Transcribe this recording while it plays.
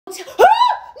No!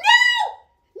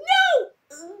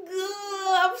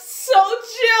 I'm so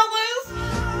jealous!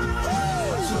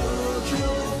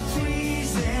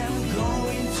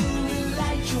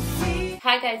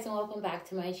 Hi guys, and welcome back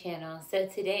to my channel. So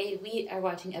today we are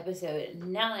watching episode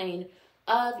 9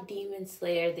 of Demon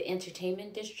Slayer, the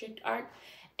Entertainment District arc,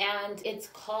 and it's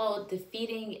called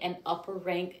Defeating an Upper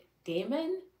Rank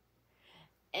Demon.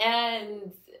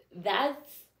 And that's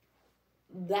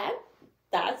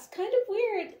kind of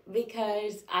weird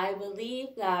because I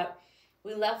believe that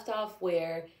we left off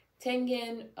where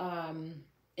Tengen and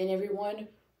everyone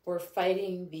were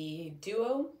fighting the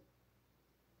duo,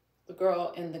 the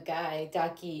girl and the guy,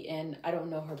 Daki, and I don't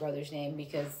know her brother's name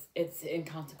because it's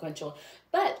inconsequential,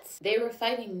 but they were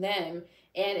fighting them,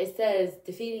 and it says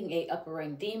defeating a upper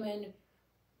rank demon.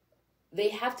 They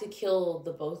have to kill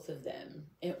the both of them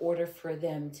in order for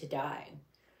them to die.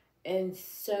 And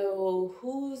so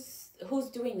who's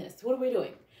doing this? What are we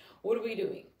doing? What are we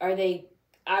doing? Are they,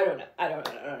 I don't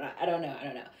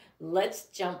know. Let's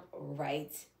jump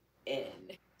right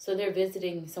in. So they're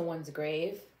visiting someone's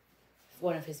grave,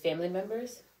 one of his family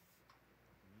members.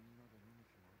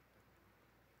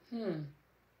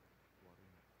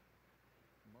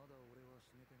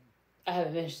 I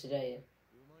haven't finished today yet.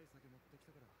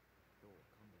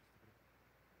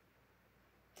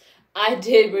 I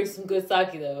did bring some good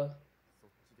sake though.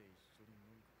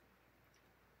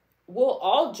 We'll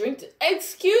all drink.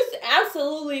 Excuse?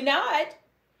 Absolutely not.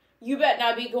 You better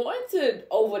not be going to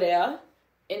over there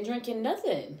and drinking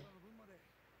nothing.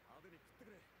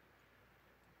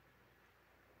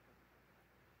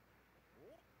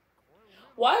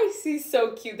 Why is he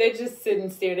so cute? They just sit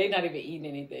and stare. They're not even eating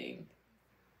anything.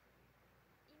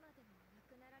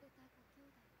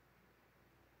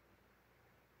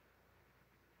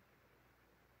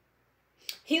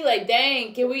 He like,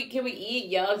 dang, can we eat?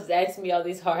 Y'all just asking me all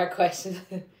these hard questions.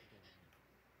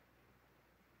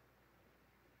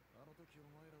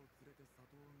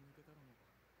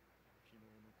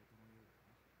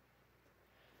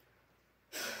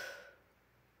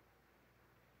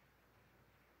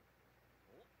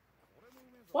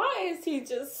 Why is he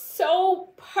just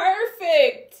so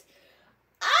perfect?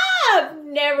 I've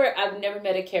never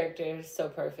met a character so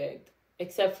perfect,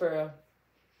 except for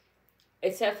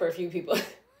a few people.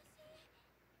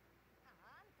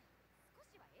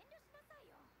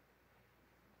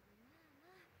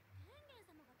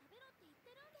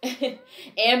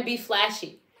 And be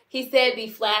flashy. He said be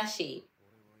flashy.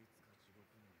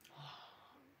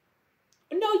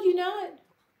 No, you're not.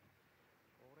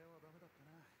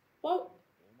 What?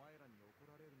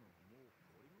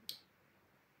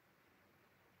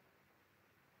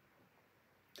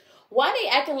 Why they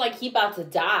acting like he about to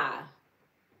die?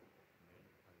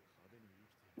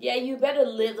 Yeah, you better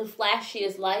live the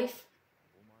flashiest life.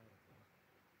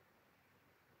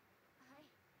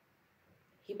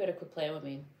 He better quit playing with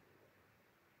me.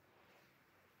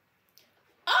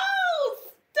 Oh,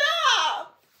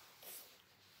 stop!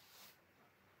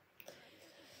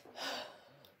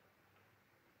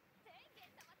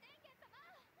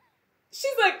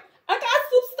 She's like, I got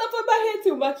some stuff on my head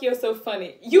too. Makio's so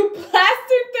funny. You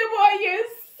plastered them on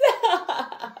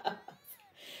yourself.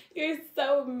 You're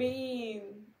so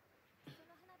mean.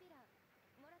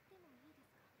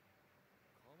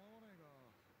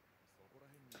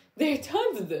 There are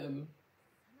tons of them.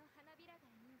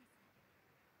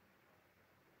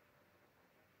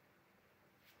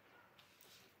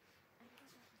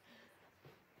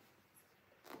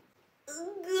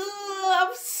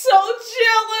 I'm so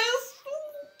jealous.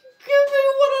 Give me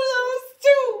one of those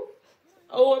too.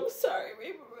 Oh, I'm sorry,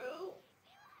 Rimuru.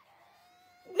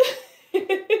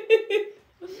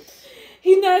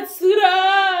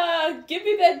 Hinatsura, give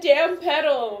me that damn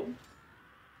pedal.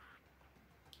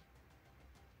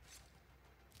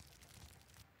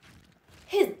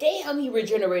 He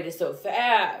regenerated so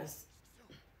fast.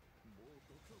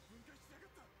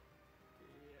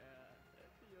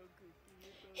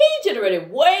 He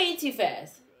generated way too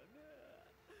fast.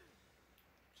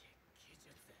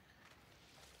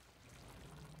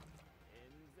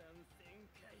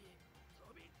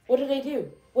 What did they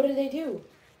do? What did they do?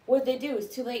 What did they do?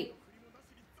 It's too late.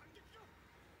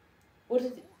 What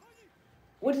did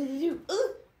they do?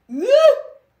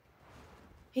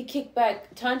 He kicked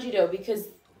back Tanjiro because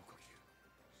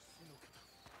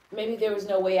maybe there was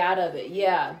no way out of it.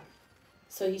 Yeah.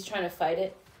 So he's trying to fight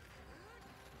it.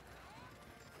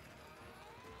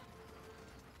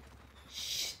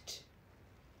 Shit.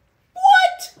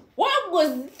 What? What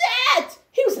was that?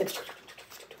 He was like...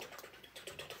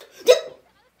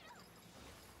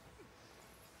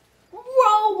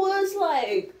 Bro was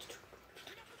like...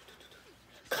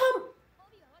 Come...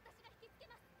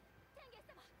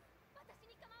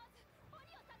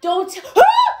 Don't. No!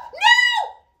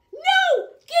 No!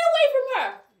 Get away from her!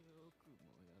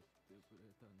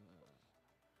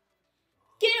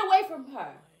 Get away from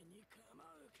her!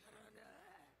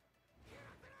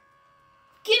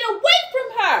 Get away from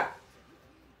her!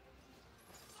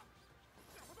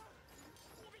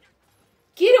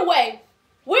 Get away!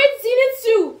 Where's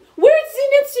Zenitsu? Where's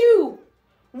Zenitsu?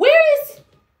 Where is...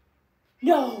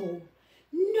 No.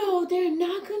 No, they're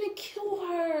not gonna kill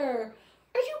her.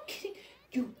 Are you kidding?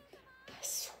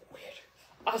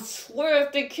 I swear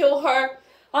if they kill her,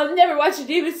 I'll never watch a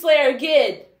Demon Slayer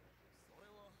again.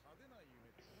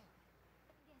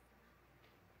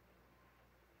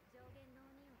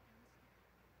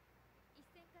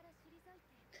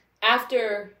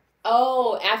 After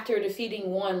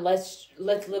defeating one, let's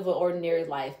live an ordinary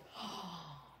life.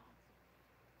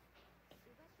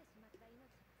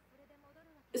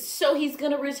 So he's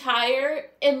gonna retire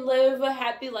and live a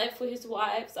happy life with his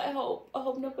wives. I hope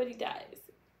nobody dies.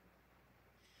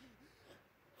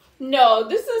 No,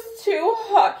 this is too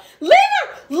hard. Leave her!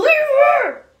 Leave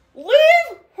her!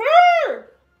 Leave her!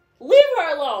 Leave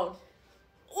her alone.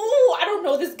 Ooh, I don't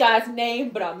know this guy's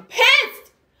name, but I'm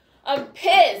pissed. I'm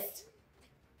pissed.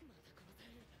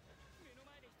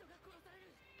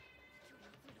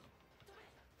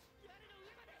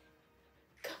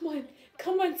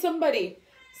 Come on, somebody.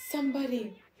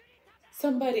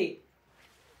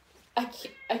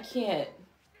 I can't.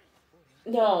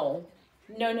 No.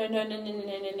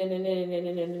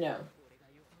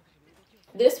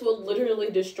 This will literally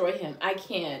destroy him. I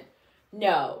can't.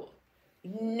 No.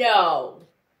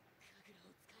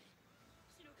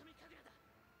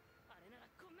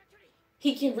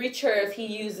 He can reach her if he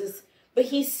uses, but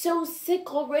he's so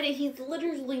sick already. He's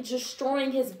literally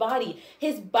destroying his body.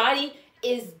 His body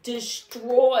is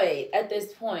destroyed at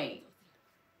this point.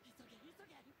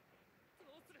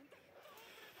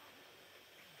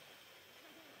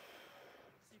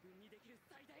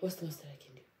 What's the most that I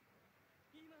can do?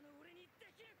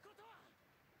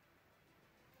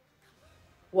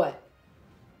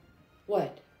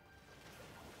 What?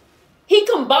 He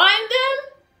combined them?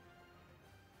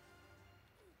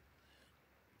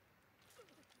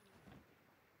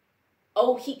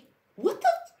 Oh, what the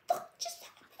fuck just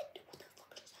happened?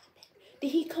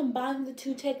 Did he combine the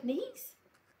two techniques?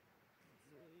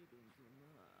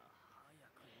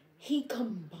 He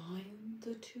combined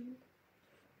the two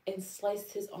and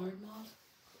sliced his arm off?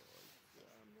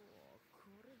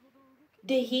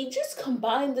 Did he just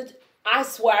combine the... I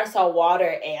swear I saw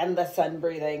water and the sun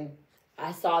breathing.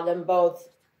 I saw them both.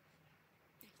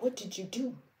 What did you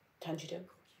do, Tanjiro?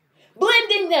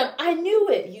 Blending them! I knew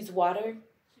it! Use water.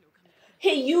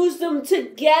 He used them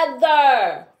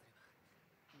together!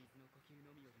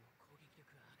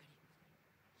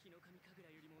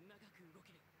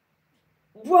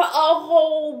 Bro,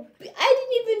 I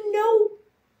didn't even know.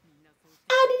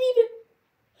 I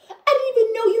didn't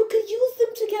even know you could use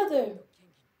them together.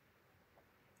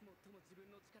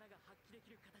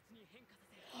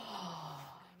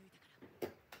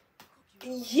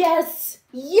 Yes,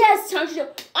 Tanjiro.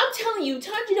 I'm telling you,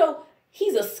 Tanjiro,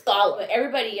 he's a scholar.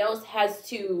 Everybody else has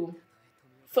to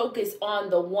focus on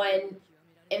the one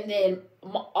and then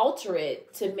alter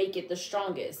it to make it the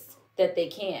strongest that they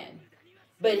can.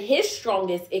 But his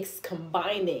strongest is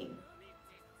combining.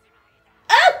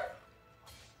 Ah!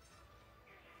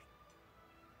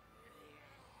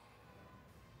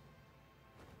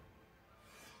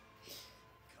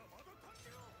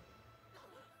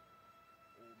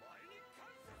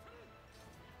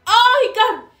 Oh, he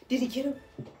got him. Did he get him?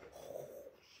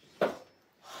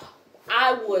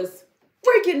 I was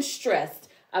freaking stressed.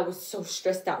 I was so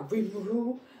stressed out.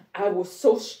 Rimuru. I was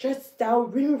so stressed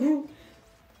out. Rimuru.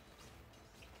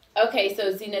 Okay,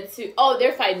 so Zenitsu. Oh,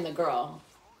 they're fighting the girl.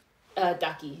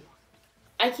 Daki.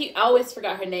 I always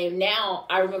forgot her name. Now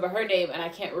I remember her name and I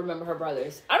can't remember her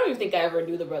brother's. I don't even think I ever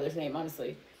knew the brother's name,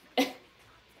 honestly.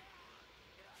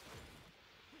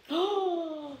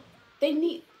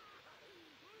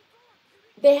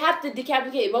 They have to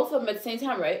decapitate both of them at the same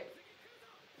time, right?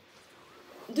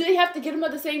 Do they have to get them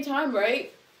at the same time,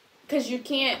 right? Because you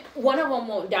can't, one of them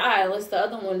won't die unless the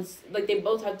other ones, like, they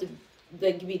both have to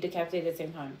be decapitated at the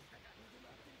same time.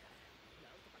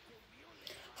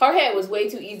 Her head was way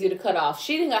too easy to cut off.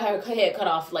 She didn't got her head cut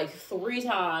off like 3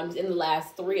 times in the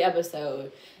last 3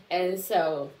 episodes. And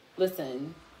so,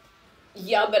 listen,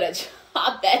 y'all better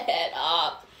chop that head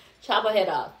off. Chop her head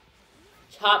off.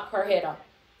 Chop her head off.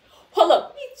 Hold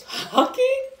up. He's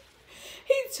talking?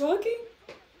 He's talking?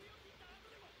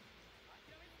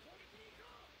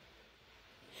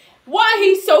 Why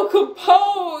he's so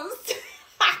composed?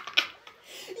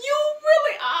 You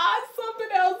really are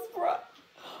something else, bro.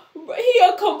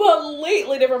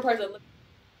 completely different person.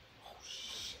 Oh,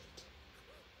 shit.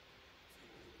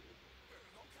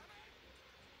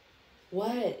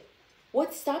 What?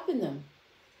 What's stopping them?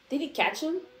 Did he catch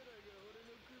them?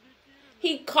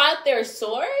 He caught their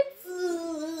swords?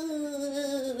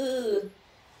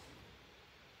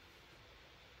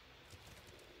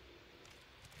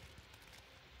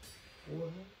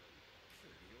 What?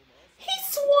 He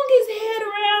swung his head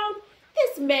around.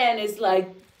 This man is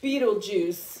like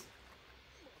Beetlejuice.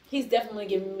 He's definitely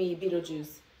giving me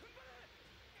Beetlejuice.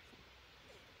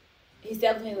 He's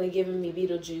definitely giving me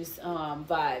Beetlejuice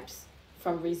vibes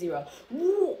from ReZero.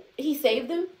 Woo! He saved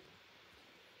them?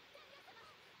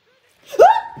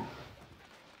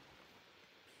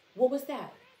 What was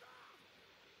that?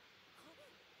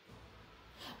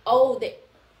 Oh,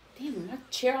 damn, my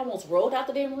chair almost rolled out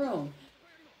the damn room.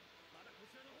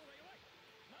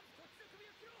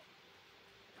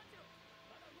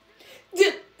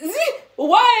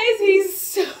 Why is he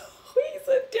so... He's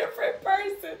a different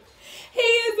person. He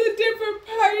is a different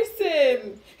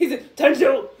person. He's a...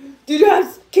 Tanjiro, do you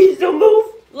guys... Can you still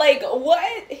move? Like,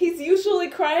 what? He's usually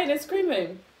crying and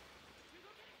screaming.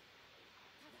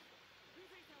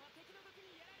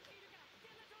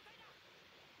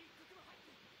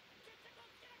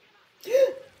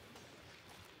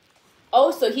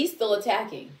 Oh, so he's still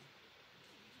attacking.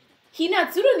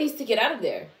 Hinatsuru needs to get out of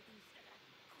there.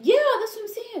 Yeah, that's what I'm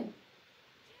saying.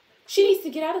 She needs to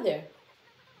get out of there.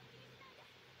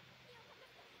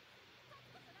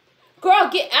 Girl,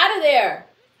 get out of there.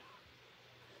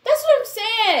 That's what I'm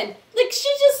saying. Like,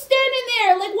 she's just standing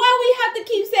there. Like, why we have to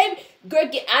keep saying, girl,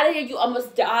 get out of here. You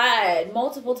almost died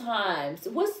multiple times.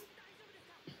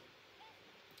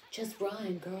 Just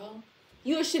run, girl.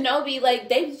 You a shinobi, like,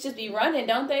 they just be running,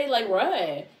 don't they? Like,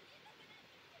 run.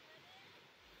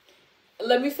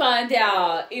 Let me find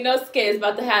out. Inosuke is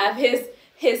about to have his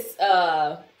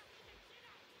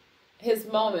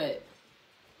moment.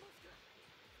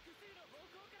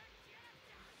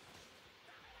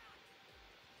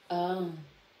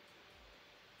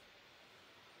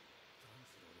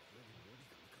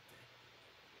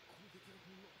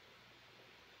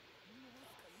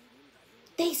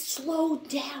 They slowed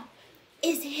down.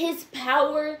 Is his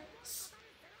power...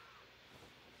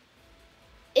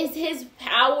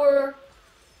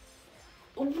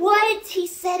 What? He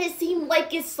said it seemed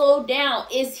like it slowed down.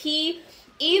 Is he...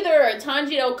 Either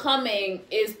Tanjiro coming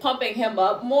is pumping him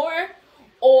up more,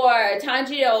 or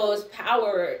Tanjiro's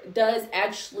power does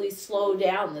actually slow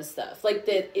down the stuff. Like,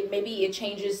 maybe it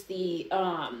changes the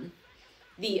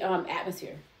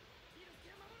atmosphere.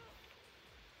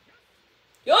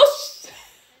 Yosh!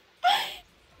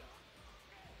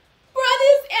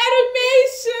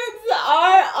 Animations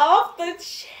are off the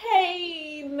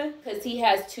chain. Because he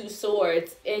has two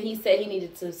swords, and he said he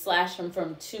needed to slash him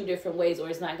from 2 different ways or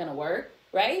it's not going to work,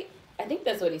 right? I think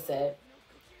that's what he said.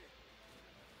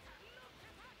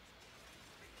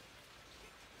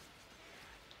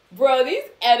 Bro, these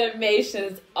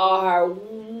animations are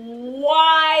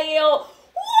wild.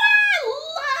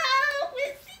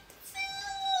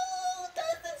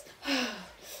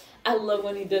 I love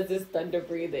when he does this thunder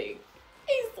breathing.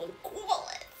 He's the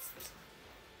coolest.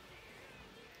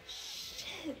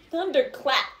 Shit.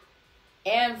 Thunderclap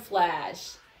and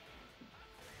flash.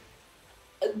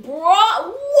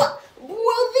 Bro, what? Bro,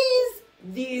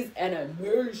 these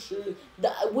animations.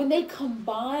 When they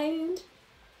combined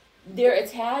their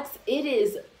attacks, it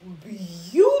is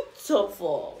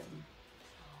beautiful.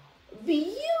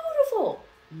 Beautiful.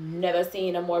 Never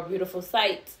seen a more beautiful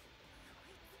sight.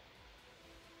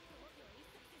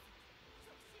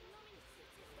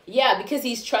 Yeah, because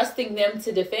he's trusting them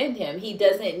to defend him. He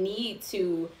doesn't need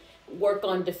to work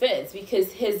on defense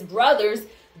because his brothers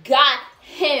got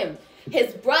him.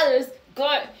 His brothers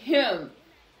got him.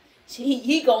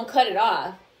 He gonna cut it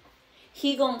off.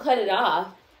 He gonna cut it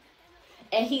off.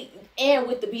 And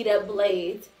with the beat up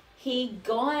blades, he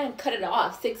gonna cut it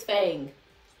off. Six Fang.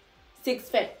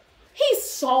 He's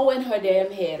sawing her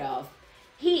damn head off.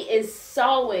 He is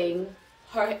sawing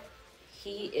her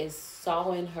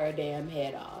damn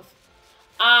head off.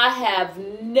 I have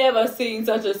never seen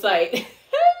such a sight. Get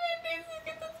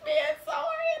this man saw her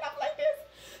head off like this.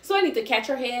 So I need to catch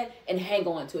her head and hang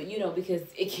on to it, because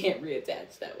it can't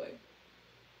reattach that way.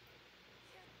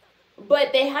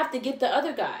 But they have to get the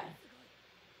other guy.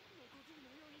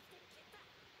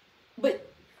 But,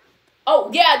 oh,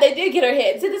 yeah, they did get her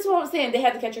head. See, this is what I'm saying. They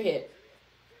had to catch her head.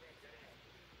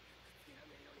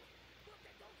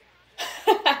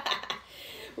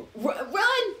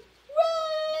 Run!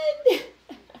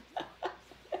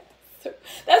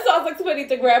 That sounds like somebody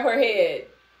to grab her head.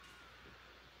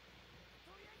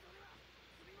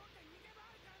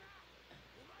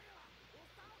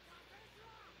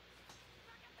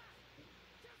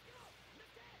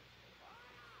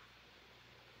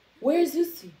 Where's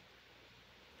Zuzu?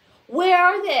 Where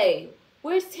are they?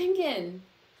 Where's Tengen?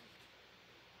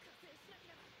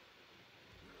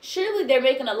 Surely they're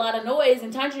making a lot of noise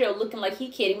and Tanjiro looking like he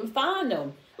can't even find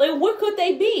them. Like, where could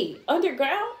they be?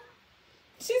 Underground?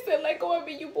 She said, let go of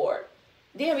me, you bored.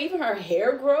 Damn, even her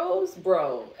hair grows?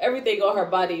 Bro, everything on her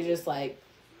body is just like...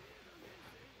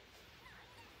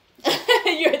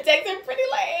 You're texting pretty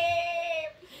lame.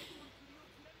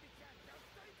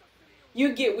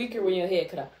 You get weaker when your head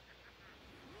cut off.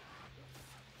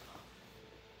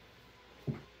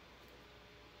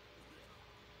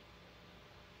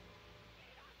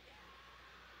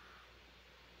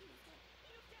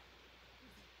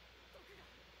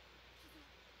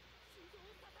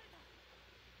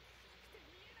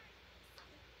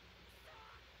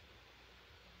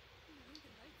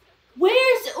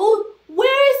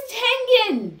 Where's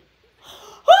Tengen?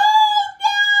 Oh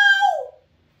no!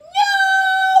 No!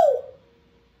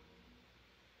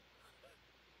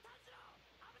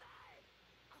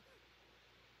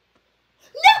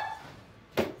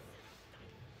 No!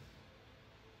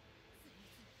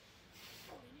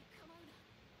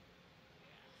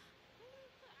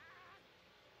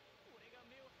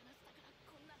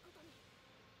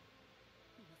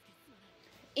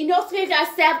 Inosuke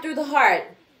got stabbed through the heart.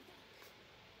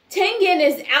 Tengen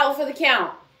is out for the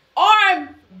count.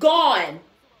 Arm gone.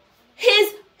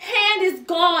 His hand is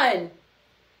gone.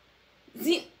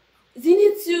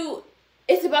 Zenitsu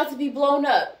is about to be blown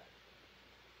up.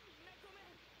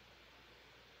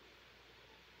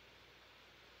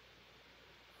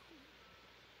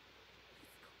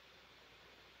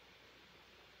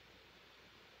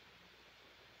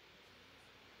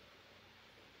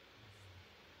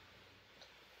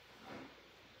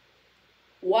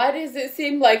 Why does it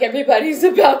seem like everybody's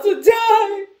about to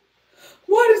die?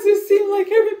 Why does it seem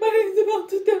like everybody's about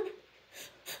to die?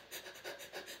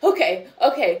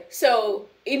 Okay, so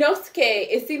Inosuke,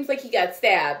 it seems like he got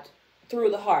stabbed through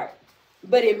the heart,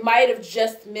 but it might have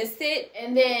just missed it.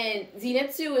 And then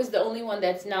Zenitsu is the only one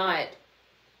that's not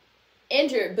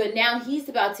injured, but now he's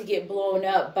about to get blown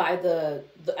up by the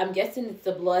I'm guessing it's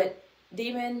the blood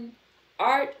demon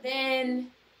art. Then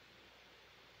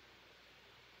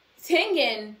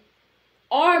Tengen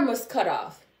arm was cut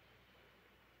off.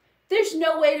 There's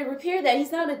no way to repair that.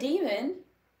 He's not a demon.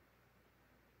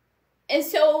 And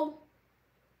so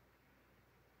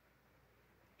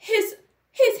his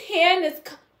hand is,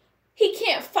 he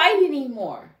can't fight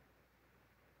anymore.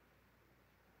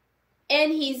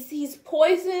 And he's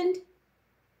poisoned.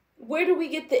 Where do we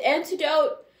get the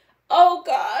antidote? Oh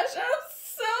gosh, I'm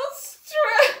so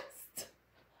stressed.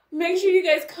 Make sure you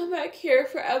guys come back here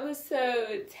for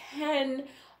episode 10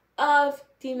 of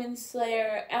Demon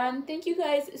Slayer. And thank you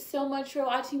guys so much for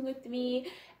watching with me.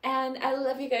 And I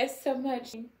love you guys so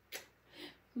much.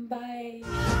 Bye.